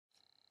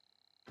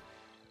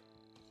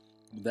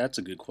That's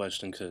a good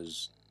question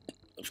because,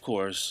 of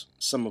course,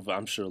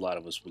 I'm sure a lot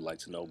of us would like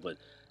to know, but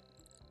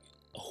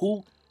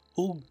who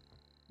who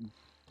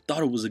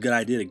thought it was a good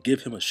idea to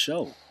give him a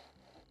show?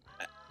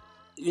 I,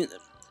 you know,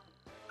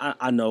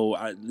 I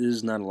know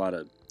there's not a lot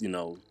of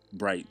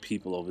bright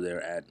people over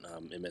there at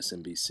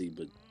MSNBC,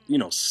 but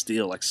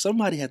still, like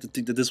somebody had to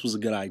think that this was a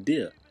good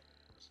idea.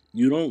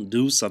 You don't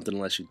do something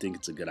unless you think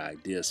it's a good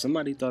idea.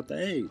 Somebody thought that,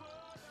 hey,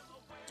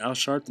 Al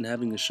Sharpton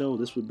having a show,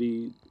 this would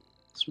be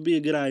a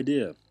good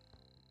idea.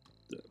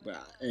 But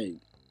hey,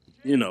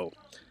 you know,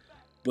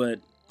 but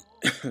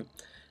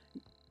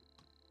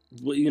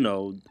but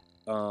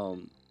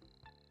um,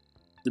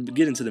 to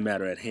get into the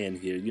matter at hand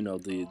here,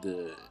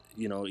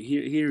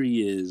 here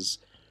he is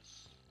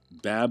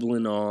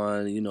babbling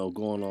on,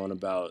 going on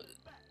about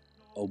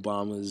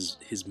Obama's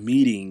his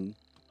meeting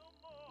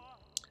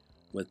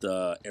with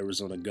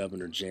Arizona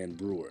Governor Jan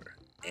Brewer,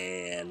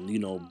 and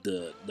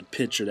the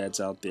picture that's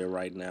out there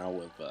right now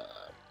with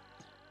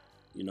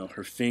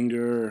her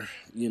finger,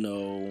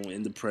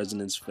 in the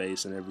president's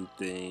face and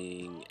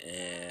everything,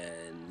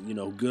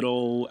 and good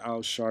old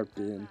Al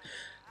Sharpton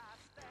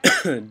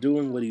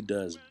doing what he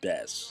does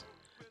best,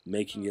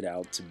 making it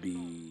out to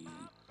be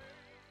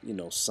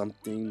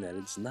something that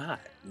it's not,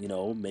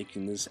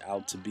 making this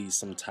out to be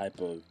some type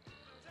of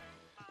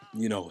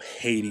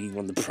hating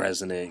on the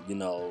president,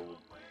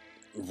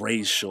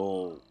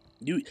 racial.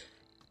 You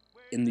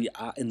in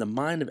the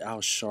mind of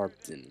Al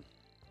Sharpton,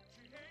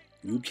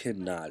 you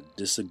cannot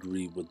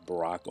disagree with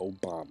Barack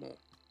Obama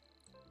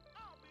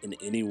in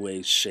any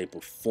way, shape,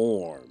 or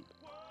form.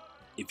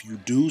 If you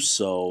do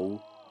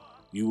so,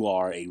 you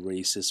are a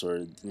racist,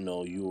 or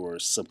you are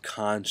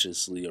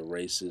subconsciously a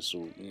racist.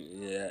 Or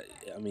yeah,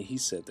 I mean, he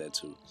said that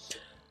too.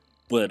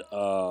 But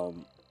we're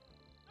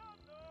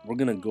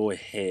gonna go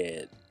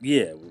ahead.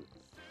 Yeah,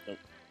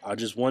 I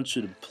just want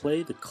you to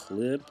play the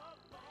clip,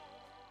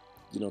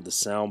 the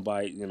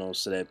soundbite,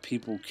 so that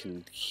people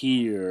can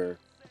hear,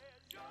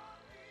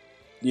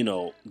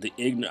 the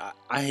ignorant.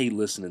 I hate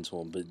listening to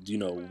them, but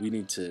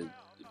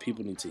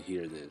people need to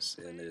hear this,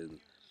 and then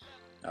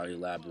I'll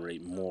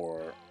elaborate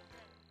more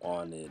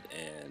on it.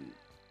 And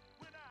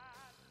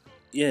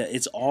yeah,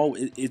 it's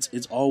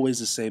always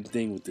the same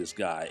thing with this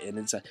guy, and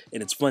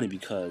it's funny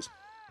because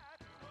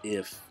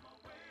if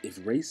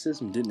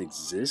racism didn't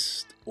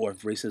exist, or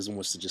if racism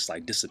was to just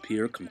like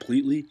disappear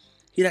completely,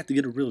 he'd have to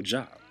get a real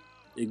job.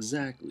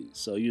 Exactly.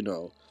 So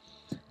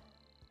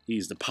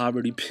he's the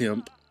poverty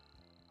pimp.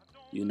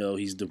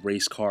 He's the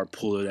race car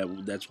puller.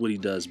 That's what he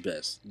does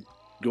best.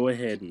 Go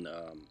ahead and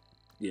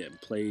yeah,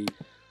 play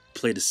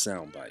the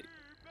soundbite.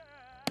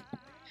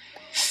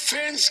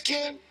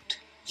 Thin-skinned?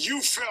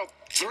 You felt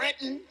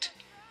threatened?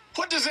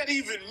 What does that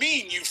even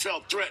mean, you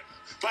felt threatened?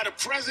 By the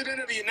President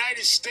of the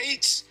United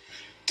States?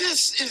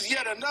 This is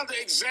yet another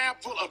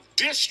example of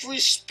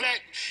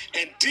disrespect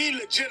and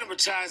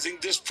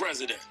delegitimizing this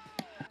president.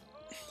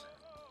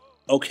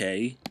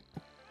 Okay,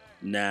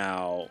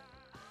 now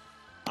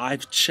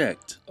I've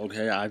checked.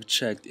 Okay, I've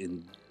checked,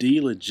 and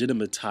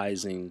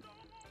delegitimizing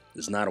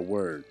is not a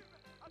word.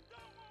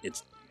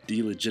 It's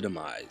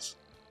delegitimize.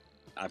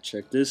 I've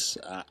checked this.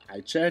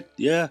 I checked.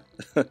 Yeah,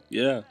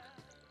 yeah.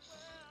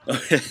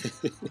 Okay.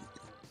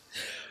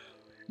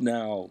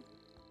 Now,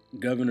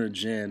 Governor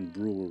Jan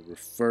Brewer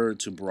referred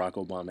to Barack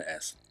Obama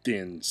as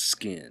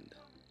thin-skinned,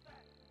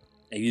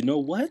 and you know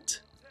what?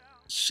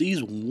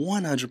 She's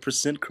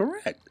 100%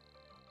 correct.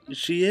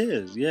 She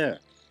is. Yeah,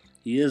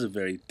 he is a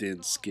very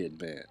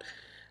thin-skinned man,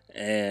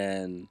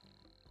 and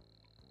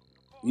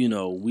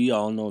we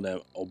all know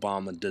that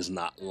Obama does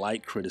not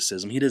like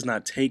criticism. He does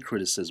not take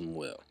criticism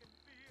well.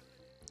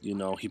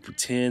 He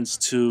pretends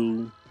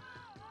to,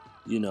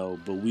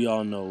 but we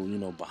all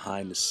know,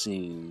 behind the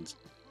scenes,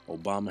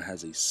 Obama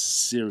has a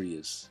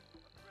serious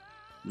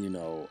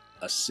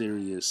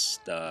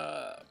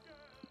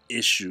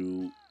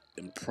issue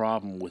and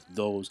problem with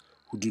those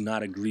who do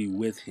not agree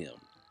with him.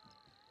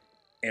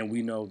 And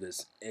we know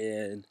this.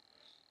 And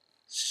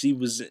she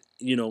was,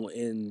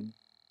 in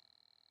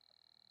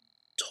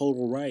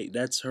total right.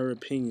 That's her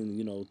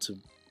opinion,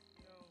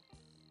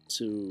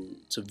 to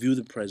view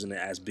the president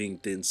as being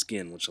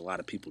thin-skinned, which a lot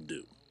of people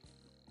do.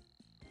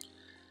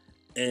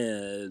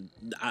 And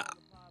I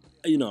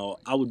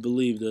would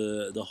believe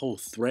the whole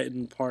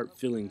threatened part,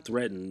 feeling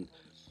threatened,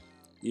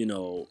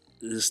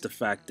 is the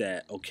fact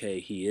that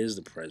okay, he is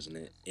the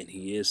president and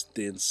he is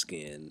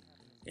thin-skinned,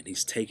 and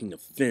he's taking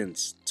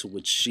offense to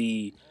what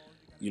she,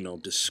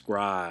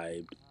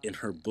 described in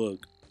her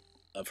book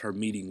of her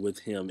meeting with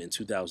him in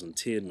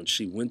 2010 when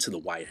she went to the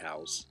White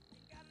House.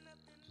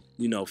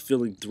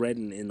 Feeling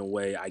threatened in a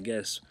way, I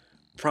guess,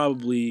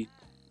 probably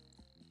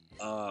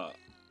uh,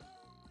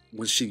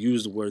 when she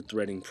used the word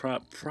threatening,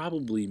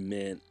 probably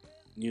meant,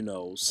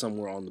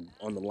 somewhere on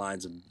the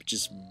lines of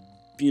just,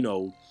 you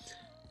know,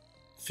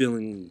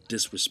 feeling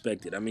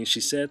disrespected. I mean,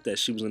 she said that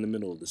she was in the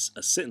middle of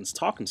a sentence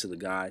talking to the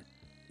guy,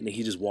 and then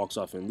he just walks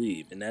off and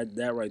leave. And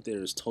that right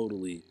there is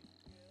totally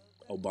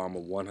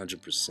Obama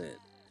 100%.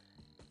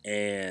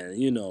 And,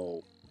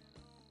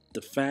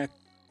 the fact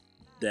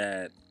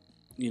that,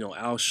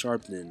 Al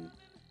Sharpton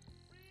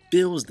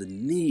feels the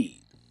need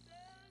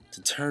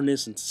to turn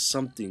this into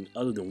something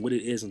other than what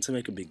it is and to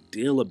make a big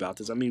deal about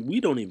this. I mean, we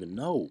don't even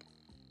know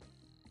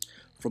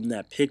from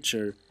that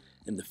picture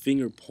and the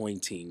finger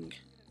pointing,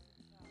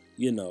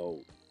 you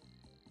know,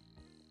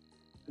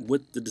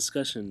 what the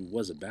discussion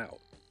was about,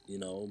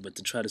 but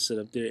to try to sit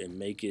up there and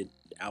make it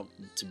out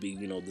to be,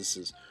 this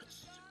is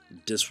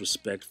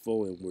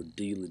disrespectful and we're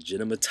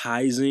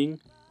delegitimatizing.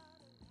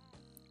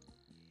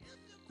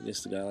 I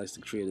guess the guy likes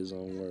to create his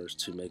own words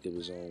to make up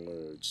his own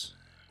words.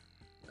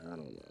 I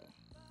don't know.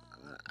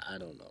 I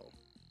don't know.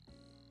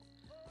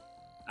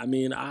 I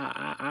mean,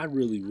 I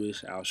really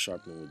wish Al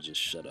Sharpton would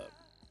just shut up.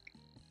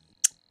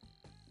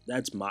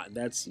 That's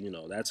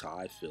how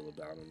I feel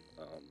about him.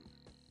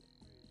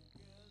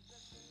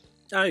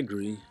 I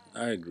agree.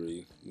 I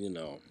agree.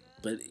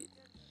 But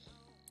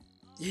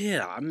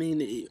yeah, I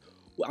mean,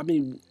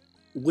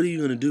 what are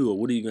you gonna do or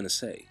what are you gonna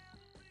say?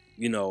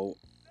 You know,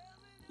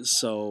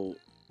 so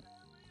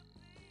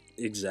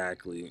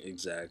exactly,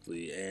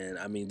 and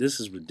I mean, this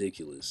is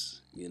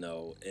ridiculous.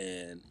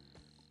 And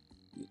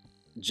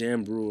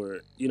Jan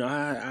Brewer,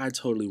 I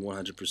totally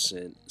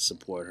 100%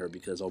 support her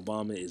because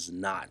Obama is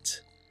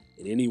not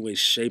in any way,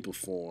 shape, or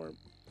form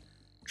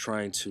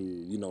trying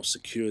to,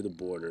 secure the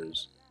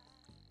borders,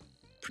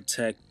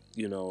 protect,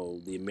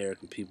 the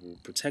American people,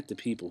 protect the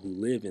people who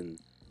live in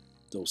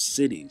those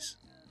cities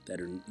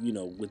that are,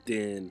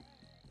 within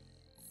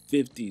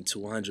 50 to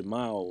 100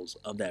 miles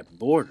of that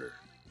border,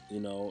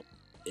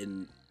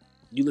 and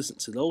you listen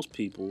to those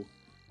people,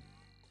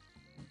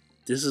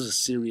 this is a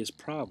serious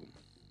problem.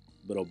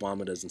 But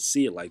Obama doesn't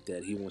see it like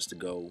that. He wants to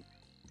go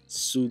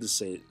sue the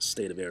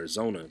state of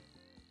Arizona,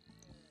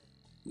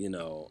 you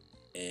know,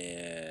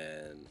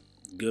 and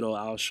good old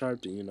Al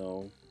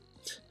Sharpton,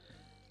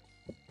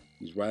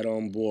 he's right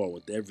on board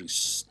with every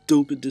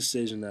stupid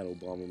decision that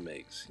Obama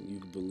makes. You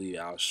can believe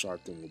Al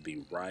Sharpton will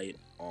be right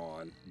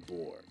on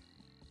board.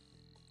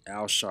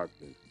 Al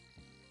Sharpton,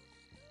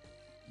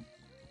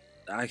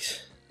 I,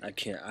 I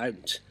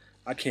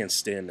can't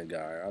stand the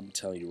guy. I'm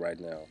telling you right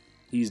now,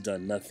 he's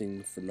done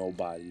nothing for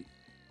nobody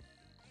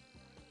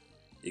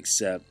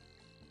except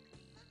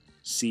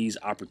seize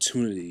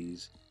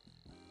opportunities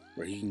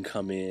where he can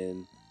come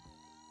in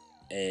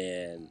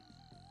and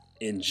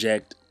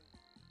inject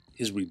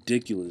his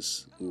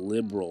ridiculous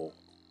liberal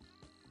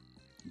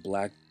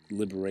black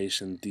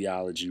liberation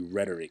theology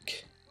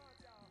rhetoric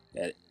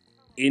at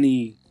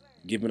any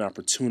given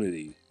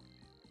opportunity.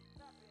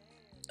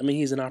 I mean,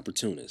 he's an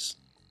opportunist.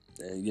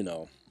 And,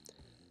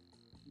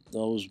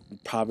 those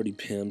poverty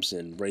pimps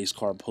and race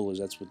car pullers,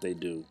 that's what they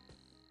do.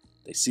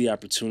 They see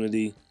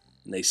opportunity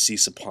and they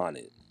seize upon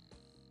it.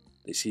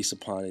 They seize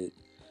upon it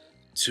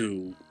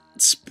to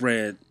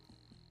spread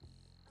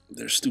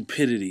their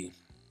stupidity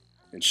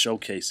and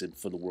showcase it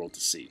for the world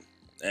to see.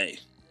 Hey,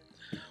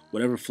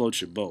 whatever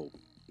floats your boat,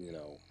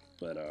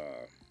 But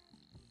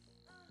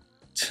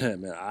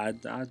man,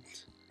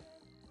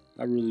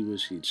 I really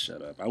wish he'd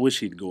shut up. I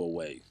wish he'd go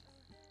away.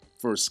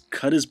 First,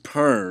 cut his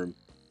perm,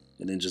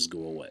 and then just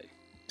go away.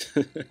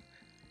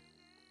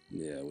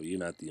 Yeah, well, you're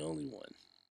not the only one.